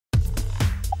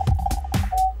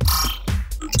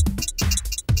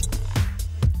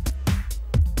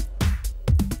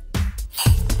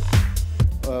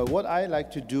What I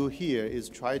like to do here is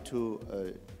try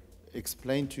to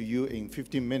explain to you in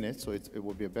 15 minutes, so it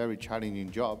will be a very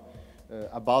challenging job,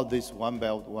 about this One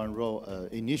Belt, One Road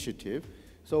initiative.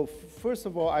 So first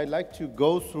of all, I'd like to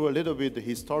go through a little bit the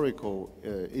historical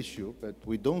issue, but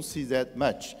we don't see that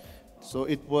much. So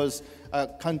it was a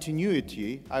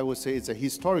continuity. I would say it's a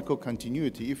historical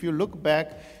continuity. If you look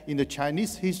back in the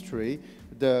Chinese history,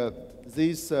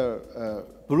 this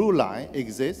blue line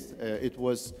exists. It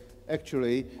was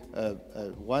actually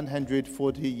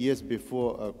 140 years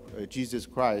before Jesus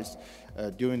Christ.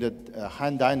 During the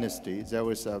Han Dynasty, there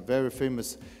was a very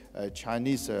famous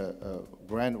Chinese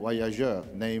grand voyageur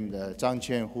named Zhang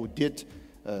Qian who did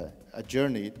a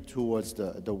journey towards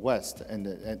the west and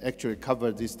actually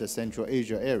covered the Central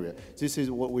Asia area. This is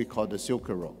what we call the Silk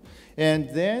Road. And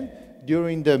then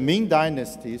during the Ming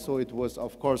Dynasty, so it was,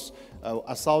 of course,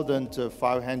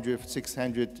 1,500,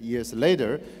 600 years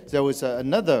later, there was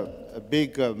another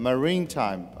big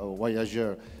maritime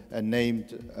voyageur named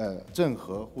Zheng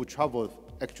He, who traveled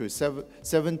actually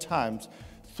seven times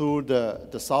through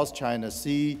the South China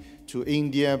Sea to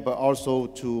India, but also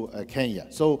to Kenya.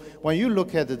 So when you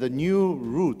look at the new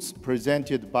routes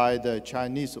presented by the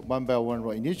Chinese One Belt, One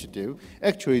Road initiative,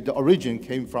 actually the origin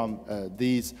came from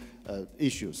these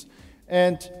issues.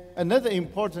 And another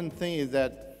important thing is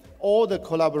that all the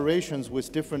collaborations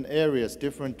with different areas,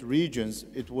 different regions,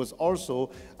 it was also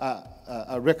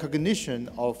a recognition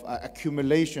of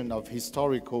accumulation of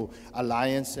historical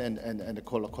alliance and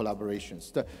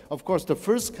collaborations. Of course, the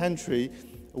first country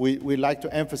we like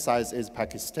to emphasize is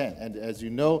Pakistan. And as you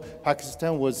know,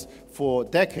 Pakistan was for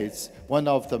decades one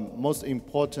of the most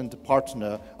important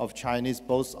partner of Chinese,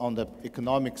 both on the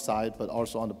economic side, but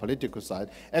also on the political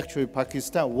side. Actually,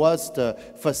 Pakistan was the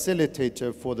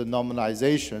facilitator for the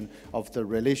normalization of the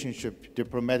relationship,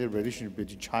 diplomatic relationship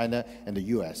between China and the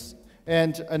US.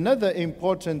 And another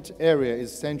important area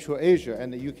is Central Asia,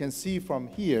 and you can see from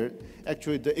here,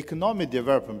 actually the economic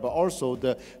development, but also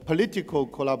the political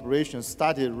collaboration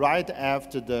started right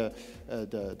after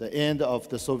the end of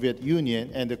the Soviet Union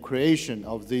and the creation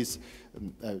of these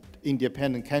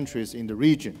independent countries in the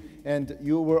region. And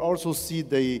you will also see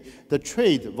the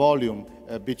trade volume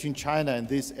between China and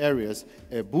these areas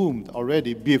boomed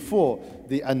already before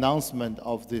the announcement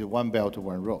of the One Belt,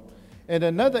 One Road. And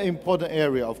another important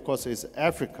area, of course, is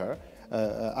Africa.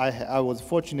 I was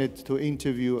fortunate to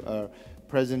interview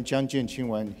President Jiang Jianqing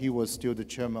when he was still the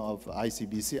chairman of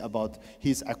ICBC about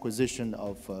his acquisition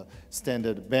of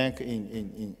Standard Bank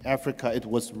in Africa. It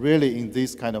was really in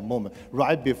this kind of moment,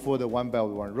 right before the One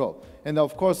Belt, One Road. And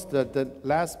of course, the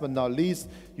last but not least,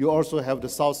 you also have the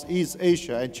Southeast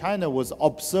Asia, and China was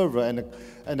observer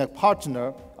and a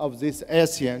partner of this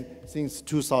ASEAN since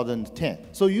 2010.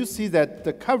 So you see that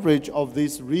the coverage of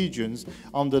these regions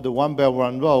under the One Belt,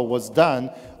 One Road was done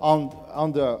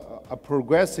under a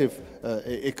progressive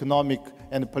economic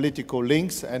and political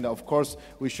links. And of course,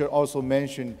 we should also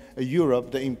mention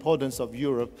Europe, the importance of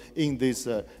Europe in this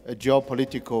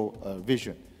geopolitical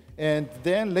vision. And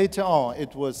then later on,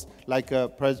 it was like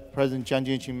President Jiang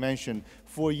Jianqing mentioned,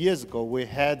 4 years ago, we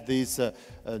had this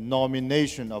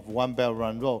nomination of One Belt,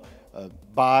 One Road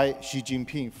by Xi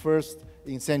Jinping, first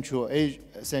in Central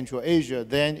Asia,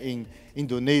 then in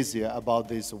Indonesia, about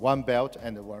this One Belt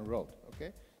and One Road.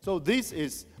 Okay? So this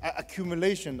is an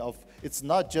accumulation of, it's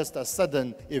not just a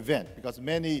sudden event, because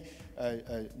many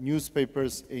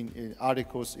newspapers in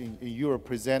articles in Europe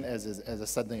present as a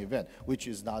sudden event, which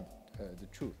is not the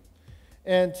truth.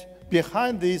 And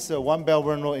behind this One Belt,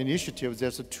 One Road initiative,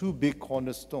 there's two big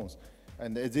cornerstones.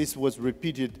 And this was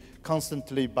repeated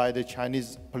constantly by the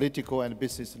Chinese political and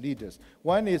business leaders.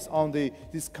 One is on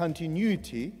this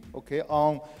continuity, okay,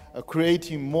 on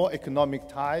creating more economic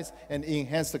ties and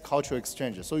enhance the cultural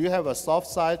exchanges. So you have a soft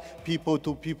side,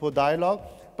 people-to-people dialogue,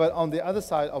 but on the other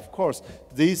side, of course,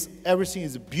 everything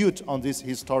is built on this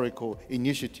historical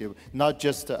initiative, not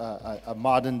just a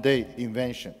modern-day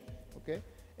invention, okay?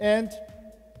 And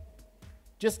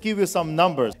just give you some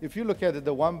numbers. If you look at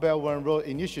the One Belt, One Road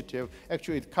initiative,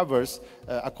 actually it covers,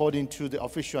 according to the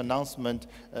official announcement,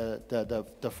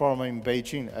 the forum in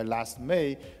Beijing last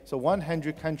May, so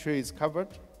 100 countries covered,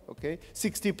 okay?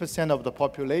 60% of the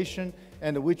population,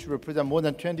 and which represent more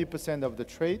than 20% of the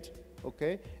trade,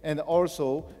 okay? And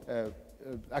also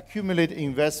accumulated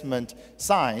investment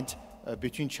signed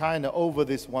between China over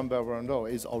this One Belt, One Road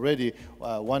is already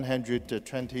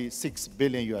 126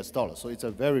 billion US dollars. So it's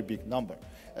a very big number.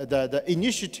 the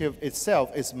initiative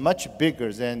itself is much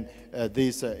bigger than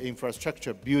these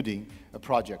infrastructure building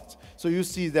projects. So you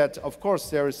see that, of course,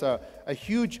 there is a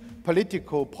huge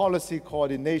political policy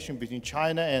coordination between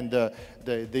China and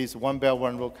these One Belt,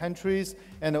 One Road countries.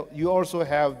 And you also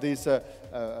have this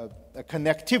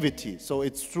connectivity. So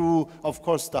it's through, of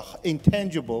course, the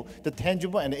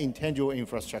tangible and intangible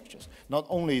infrastructures. Not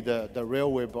only the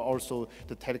railway, but also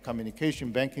the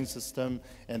telecommunication, banking system,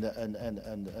 and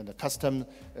the custom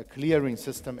clearing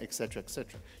system, et cetera, et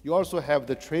cetera. You also have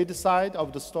the trade side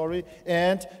of the story,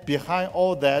 and behind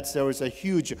all that, there is a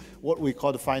huge, what we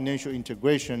call the financial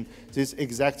integration. This is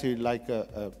exactly like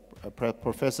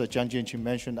Professor Jiang Jianqing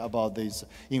mentioned about this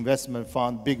investment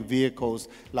fund, big vehicles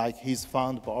like his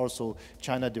fund, but also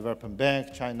China Development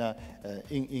Bank, China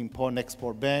Import and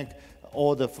Export Bank,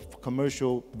 all the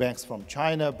commercial banks from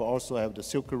China, but also have the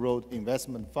Silk Road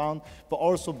Investment Fund. But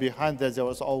also behind that, there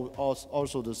was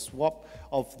also the swap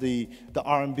of the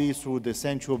RMB through the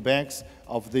central banks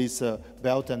of these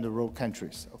Belt and Road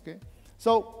countries. Okay,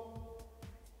 so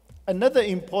another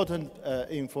important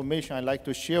information I'd like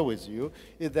to share with you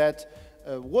is that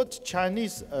what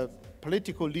Chinese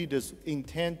political leaders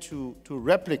intend to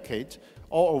replicate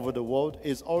all over the world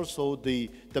is also the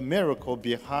miracle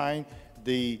behind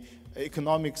the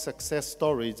economic success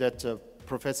story that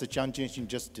Professor Jiang Jianqing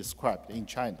just described in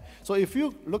China. So if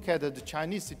you look at the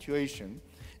Chinese situation,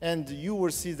 and you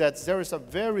will see that there is a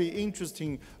very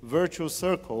interesting virtual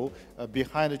circle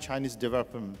behind the Chinese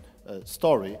development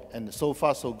story, and so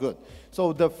far so good.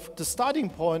 So the starting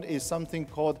point is something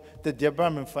called the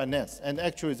development finance, and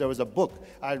actually there was a book.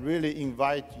 I really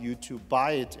invite you to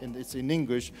buy it, and it's in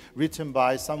English, written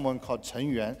by someone called Chen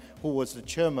Yuan, who was the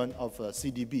chairman of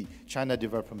CDB, China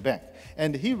Development Bank.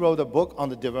 And he wrote a book on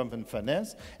the development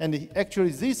finance, and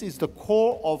actually this is the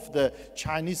core of the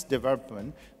Chinese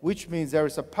development, which means there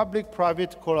is a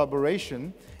public-private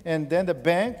collaboration, and then the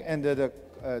bank and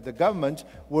the government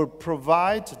will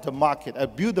provide the market,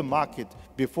 build the market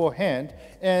beforehand,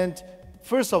 and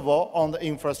first of all, on the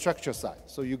infrastructure side.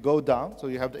 So you go down, so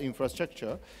you have the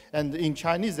infrastructure, and in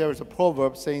Chinese there is a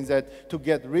proverb saying that to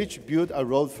get rich, build a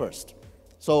road first.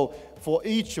 So for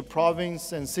each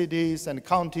province and cities and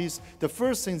counties, the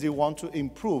first thing they want to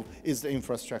improve is the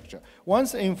infrastructure.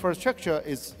 Once the infrastructure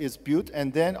is built,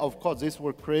 and then of course this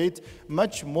will create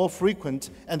much more frequent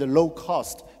and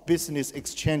low-cost business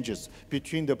exchanges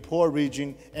between the poor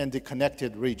region and the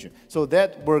connected region. So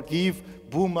that will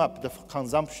boom up the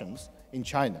consumptions in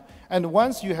China. And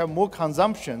once you have more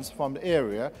consumptions from the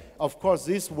area, of course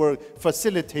this will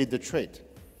facilitate the trade.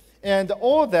 And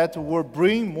all that will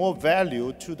bring more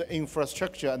value to the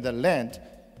infrastructure and the land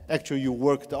actually you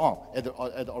worked on at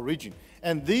the origin.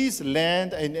 And these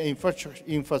land and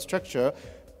infrastructure,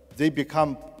 they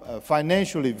become a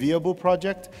financially viable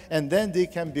project, and then they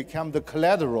can become the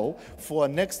collateral for a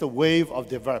next wave of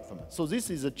development. So this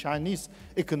is a Chinese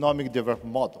economic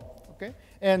development model, okay?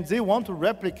 And they want to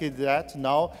replicate that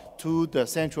now to the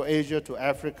Central Asia, to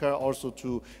Africa, also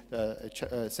to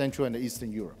Central and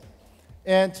Eastern Europe.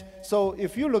 And so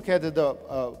if you look at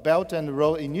the Belt and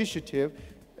Road Initiative,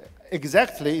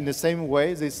 exactly in the same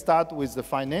way, they start with the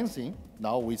financing.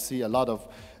 Now we see a lot of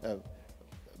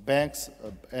banks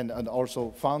and also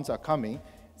funds are coming.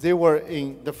 They were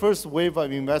in the first wave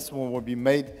of investment will be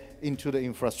made into the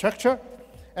infrastructure.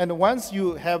 And once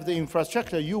you have the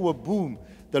infrastructure, you will boom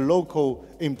the local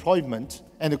employment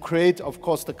and create, of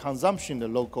course, the consumption in the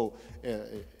local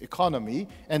economy,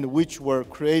 and which will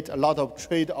create a lot of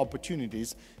trade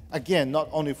opportunities, again, not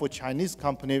only for Chinese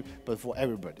companies, but for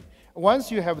everybody.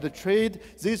 Once you have the trade,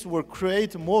 this will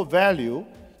create more value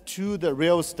to the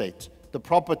real estate, the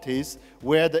properties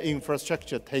where the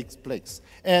infrastructure takes place.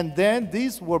 And then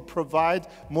these will provide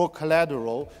more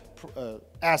collateral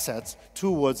assets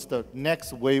towards the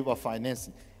next wave of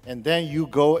financing. And then you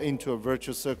go into a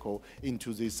virtuous circle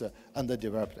into these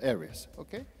underdeveloped areas,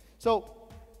 okay? So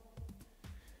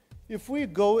if we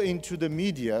go into the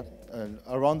media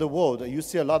around the world, you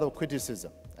see a lot of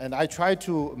criticism. And I try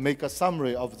to make a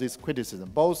summary of this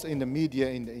criticism, both in the media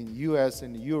in the US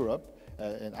and Europe,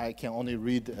 and I can only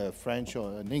read French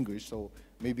or English, so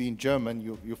maybe in German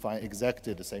you find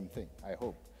exactly the same thing, I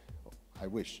hope, I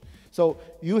wish. So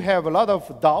you have a lot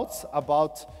of doubts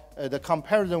about the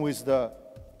comparison with the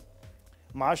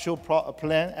Marshall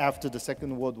Plan after the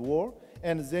Second World War,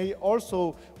 and they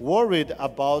also worried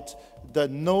about the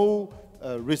no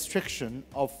restriction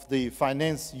of the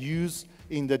finance use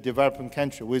in the developing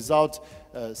country without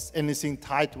anything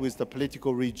tied with the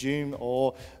political regime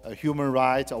or human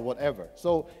rights or whatever.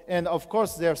 So, and of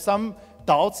course, there are some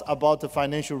doubts about the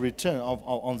financial return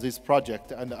on this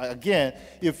project. And again,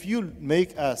 if you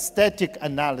make a static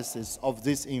analysis of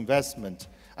this investment,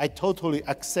 I totally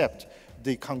accept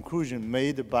the conclusion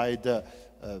made by the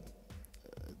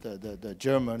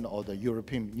German or the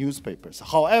European newspapers.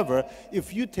 However,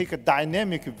 if you take a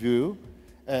dynamic view,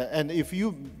 and if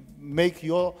you make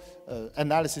your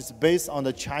analysis based on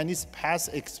the Chinese past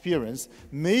experience,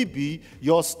 maybe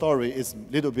your story is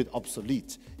a little bit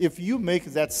obsolete. If you make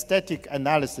that static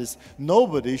analysis,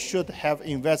 nobody should have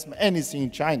invested anything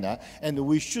in China, and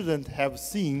we shouldn't have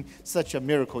seen such a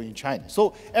miracle in China.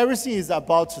 So everything is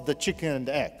about the chicken and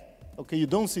the egg. Okay, you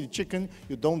don't see the chicken,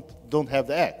 you don't have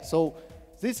the egg. So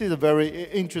this is a very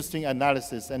interesting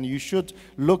analysis, and you should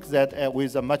look at it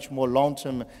with a much more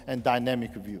long-term and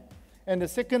dynamic view. And the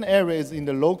second area is in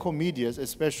the local media,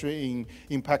 especially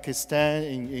in Pakistan,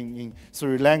 in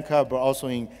Sri Lanka, but also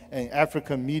in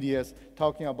African media,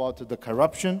 talking about the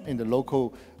corruption in the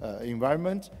local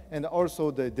environment, and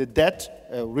also the debt.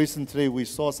 Recently, we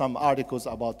saw some articles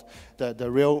about the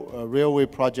railway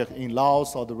project in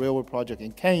Laos or the railway project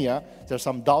in Kenya. There's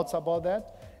some doubts about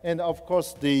that. And of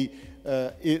course,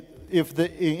 if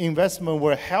the investment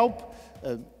will help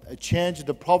change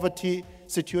the poverty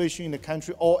situation in the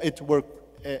country, or it will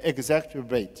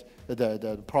exacerbate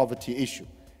the poverty issue.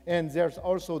 And there's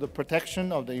also the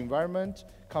protection of the environment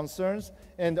concerns,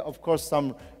 and of course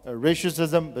some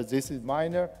racism, but this is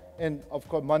minor, and of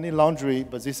course money laundering,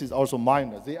 but this is also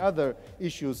minor. The other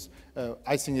issues,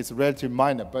 I think it's relatively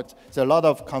minor, but there are a lot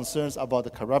of concerns about the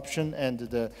corruption and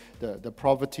the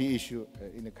poverty issue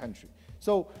in the country.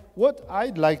 So what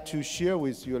I'd like to share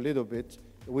with you a little bit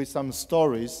with some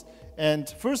stories. And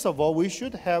first of all, we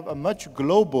should have a much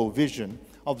global vision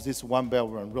of this One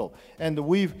Belt One Road. And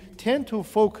we tend to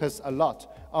focus a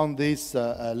lot on this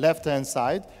left-hand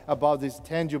side about this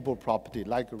tangible property,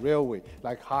 like railway,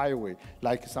 like highway,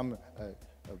 like some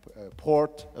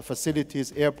port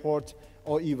facilities, airport,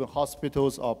 or even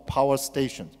hospitals or power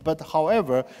stations. But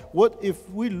however, what if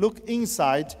we look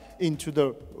inside into the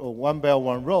One Belt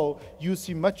One Road, you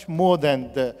see much more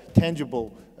than the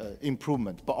tangible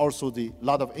improvement, but also the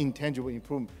lot of intangible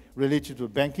improvement related to the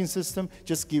banking system.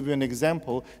 Just give you an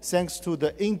example, thanks to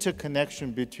the interconnection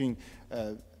between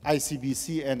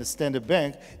ICBC and the Standard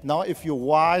Bank, now if you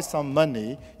wire some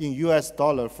money in US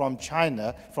dollar from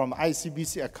China, from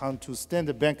ICBC account to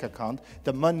Standard Bank account,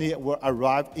 the money will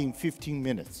arrive in 15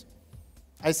 minutes.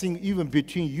 I think even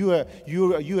between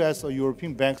US or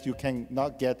European banks, you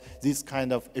cannot get this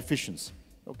kind of efficiency,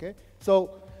 okay?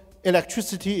 So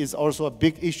electricity is also a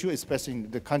big issue, especially in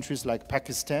the countries like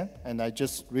Pakistan. And I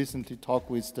just recently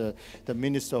talked with the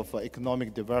Minister of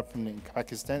Economic Development in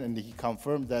Pakistan, and he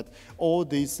confirmed that all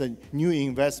these new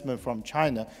investment from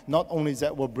China, not only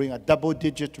that will bring a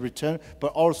double-digit return,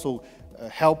 but also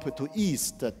help to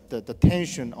ease the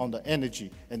tension on the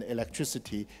energy and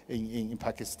electricity in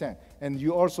Pakistan. And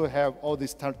you also have all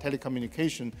these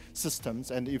telecommunication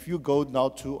systems, and if you go now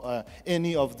to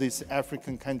any of these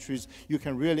African countries, you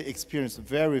can really experience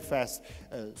very fast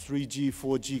 3G,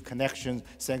 4G connections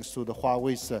thanks to the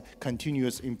Huawei's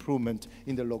continuous improvement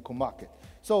in the local market.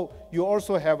 So you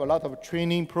also have a lot of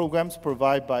training programs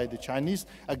provided by the Chinese.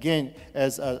 Again,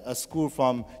 as a school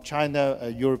from China, a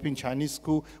European Chinese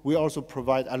school, we also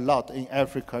provide a lot in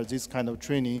Africa, this kind of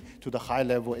training to the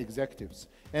high-level executives.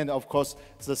 And of course,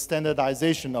 the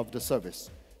standardization of the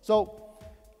service. So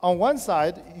on one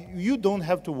side, you don't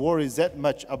have to worry that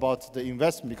much about the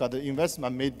investment because the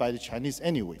investment made by the Chinese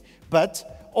anyway.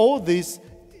 But all these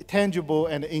tangible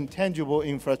and intangible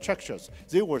infrastructures,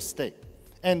 they will stay.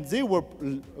 And they will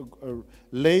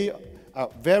lay a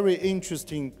very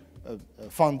interesting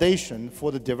foundation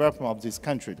for the development of this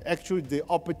country. Actually, the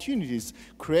opportunities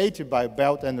created by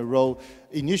Belt and Road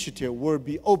Initiative will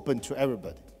be open to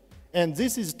everybody. And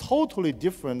this is totally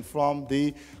different from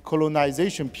the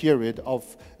colonization period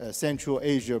of Central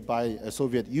Asia by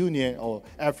Soviet Union or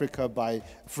Africa by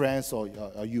France or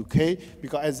UK,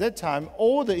 because at that time,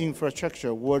 all the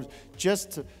infrastructure was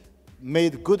just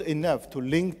made good enough to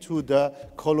link to the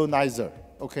colonizer.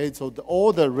 Okay, so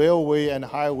all the railway and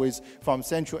highways from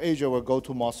Central Asia will go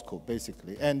to Moscow,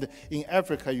 basically. And in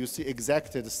Africa, you see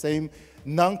exactly the same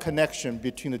non-connection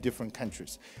between the different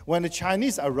countries. When the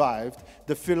Chinese arrived,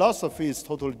 the philosophy is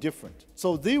totally different.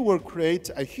 So they will create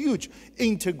a huge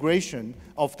integration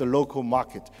of the local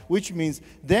market, which means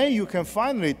then you can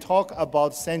finally talk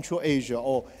about Central Asia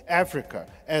or Africa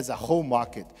as a whole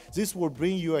market. This will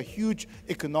bring you a huge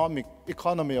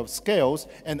economy of scales,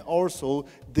 and also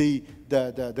the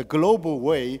global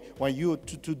way when you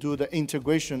to do the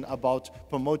integration about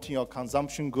promoting your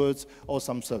consumption goods or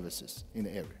some services in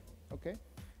the area. Okay,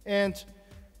 and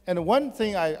one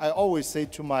thing I always say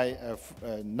to my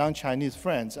non-Chinese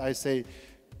friends, I say,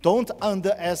 don't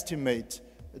underestimate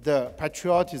the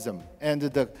patriotism and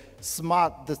the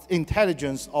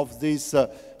intelligence of these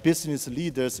business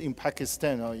leaders in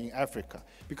Pakistan or in Africa,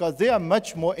 because they are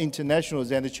much more international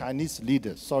than the Chinese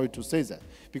leaders, sorry to say that,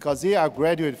 because they are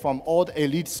graduated from all the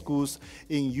elite schools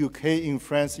in UK, in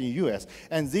France, in US,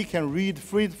 and they can read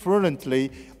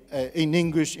fluently in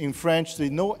English, in French. They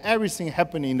know everything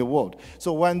happening in the world.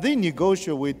 So when they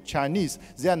negotiate with Chinese,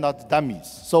 they are not dummies.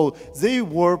 So they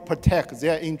will protect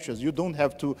their interests. You don't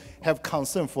have to have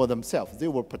concern for themselves. They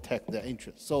will protect their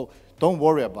interests. So don't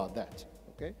worry about that.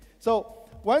 Okay? So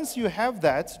once you have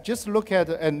that, just look at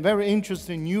a very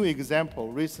interesting new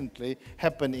example recently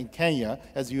happened in Kenya.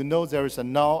 As you know, there is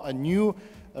now a new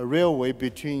railway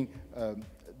between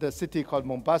the city called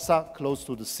Mombasa, close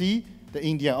to the sea, the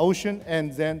Indian Ocean,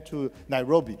 and then to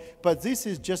Nairobi. But this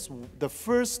is just the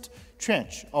first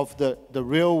tranche of the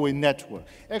railway network.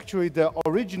 Actually, the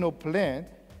original plan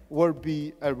will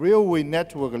be a railway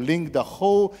network link the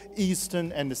whole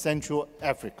Eastern and Central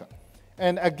Africa.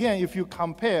 And again, if you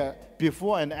compare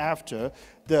before and after,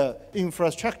 the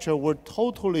infrastructure will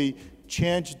totally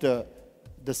change the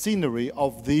scenery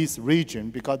of this region,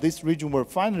 because this region will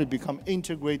finally become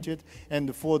integrated.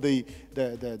 And for the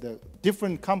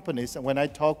different companies, and when I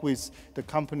talk with the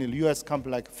company, US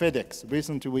company like FedEx,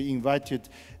 recently we invited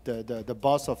the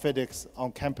boss of FedEx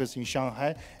on campus in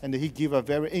Shanghai, and he gave a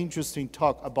very interesting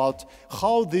talk about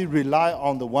how they rely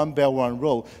on the One Belt One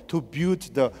Road to build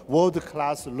the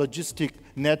world-class logistic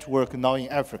network now in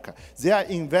Africa. They are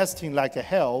investing like a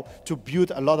hell to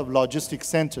build a lot of logistic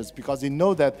centers, because they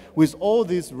know that with all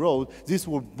these roads, this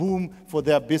will boom for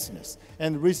their business.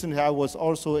 And recently I was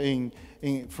also in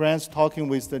France talking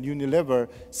with the Unilever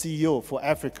CEO for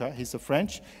Africa. He's a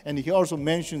French, and he also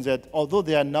mentioned that although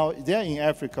they are in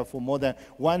Africa for more than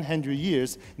 100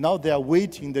 years, now they are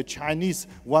waiting the Chinese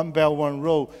One Belt One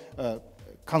Road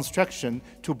construction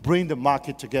to bring the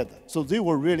market together. So they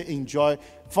will really enjoy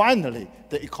finally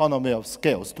the economy of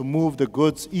scales to move the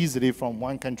goods easily from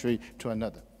one country to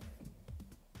another.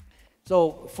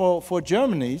 So for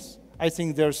Germany, I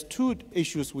think there's two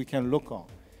issues we can look on.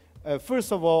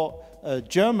 First of all,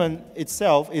 Germany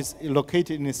itself is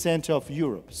located in the center of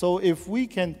Europe. So if we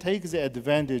can take the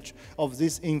advantage of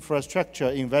this infrastructure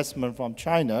investment from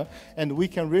China, and we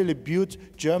can really build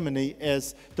Germany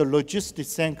as the logistics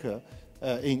center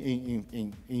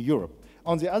in Europe.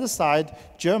 On the other side,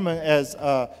 Germany as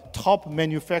a top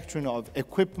manufacturing of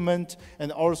equipment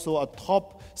and also a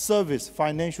top service,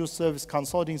 financial service,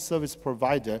 consulting service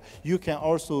provider, you can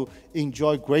also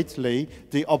enjoy greatly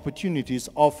the opportunities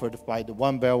offered by the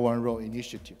One Belt One Road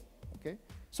initiative. Okay?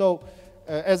 So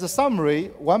as a summary,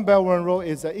 One Belt One Road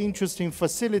is an interesting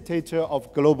facilitator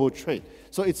of global trade.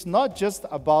 So it's not just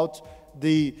about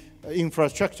the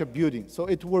infrastructure building. So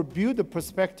it will build the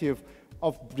perspective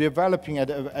of developing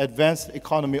an advanced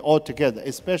economy altogether,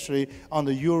 especially on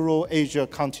the Euro-Asia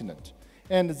continent.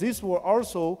 And this will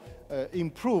also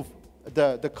improve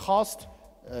the cost,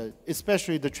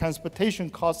 especially the transportation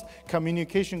costs,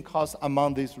 communication costs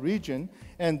among this region,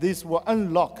 and this will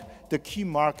unlock the key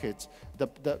markets,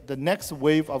 the next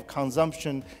wave of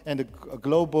consumption and the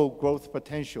global growth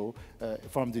potential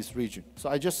from this region. So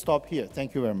I just stop here.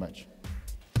 Thank you very much.